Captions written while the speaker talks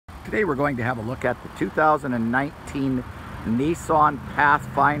Today we're going to have a look at the 2019 Nissan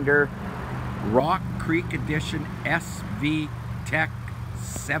Pathfinder Rock Creek Edition SV Tech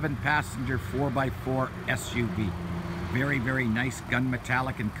 7-passenger 4x4 SUV. Very, very nice gun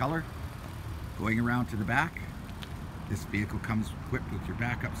metallic in color. Going around to the back, this vehicle comes equipped with your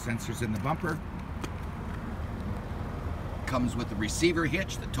backup sensors in the bumper. Comes with a receiver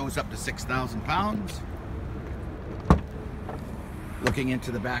hitch that tows up to 6,000 pounds. Looking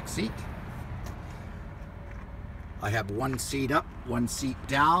into the back seat, I have one seat up, one seat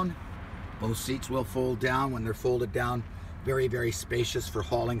down. Both seats will fold down. When they're folded down, very, very spacious for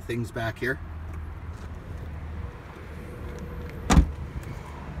hauling things back here.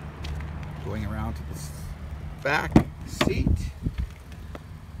 Going around to the back seat,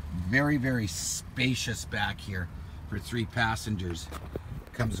 very, very spacious back here for 3 passengers.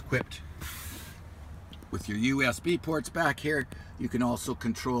 Comes equipped with your USB ports back here. You can also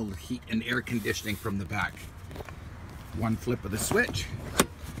control the heat and air conditioning from the back. One flip of the switch,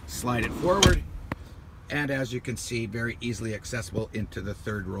 slide it forward, and as you can see, very easily accessible into the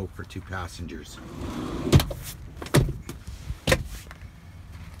 3rd row for 2 passengers.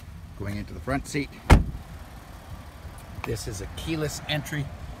 Going into the front seat, this is a keyless entry,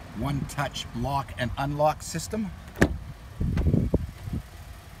 one-touch lock and unlock system.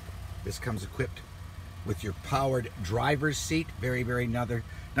 This comes equipped with your powered driver's seat. Very, very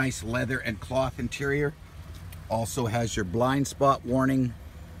nice leather and cloth interior. Also has your blind spot warning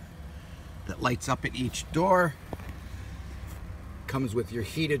that lights up at each door. Comes with your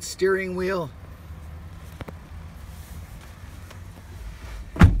heated steering wheel.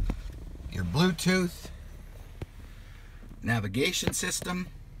 Your Bluetooth navigation system.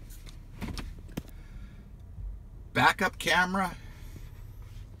 Backup camera.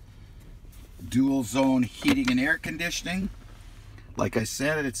 Dual zone heating and air conditioning. Like I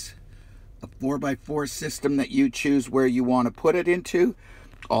said, it's a 4x4 system that you choose where you want to put it into.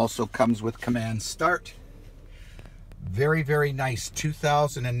 Also comes with command start. Very, very nice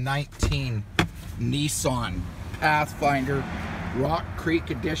 2019 Nissan Pathfinder Rock Creek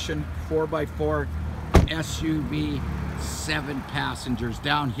Edition 4x4 SUV, 7 passengers,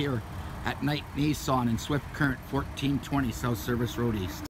 down here at Night Nissan in Swift Current, 1420 South Service Road East.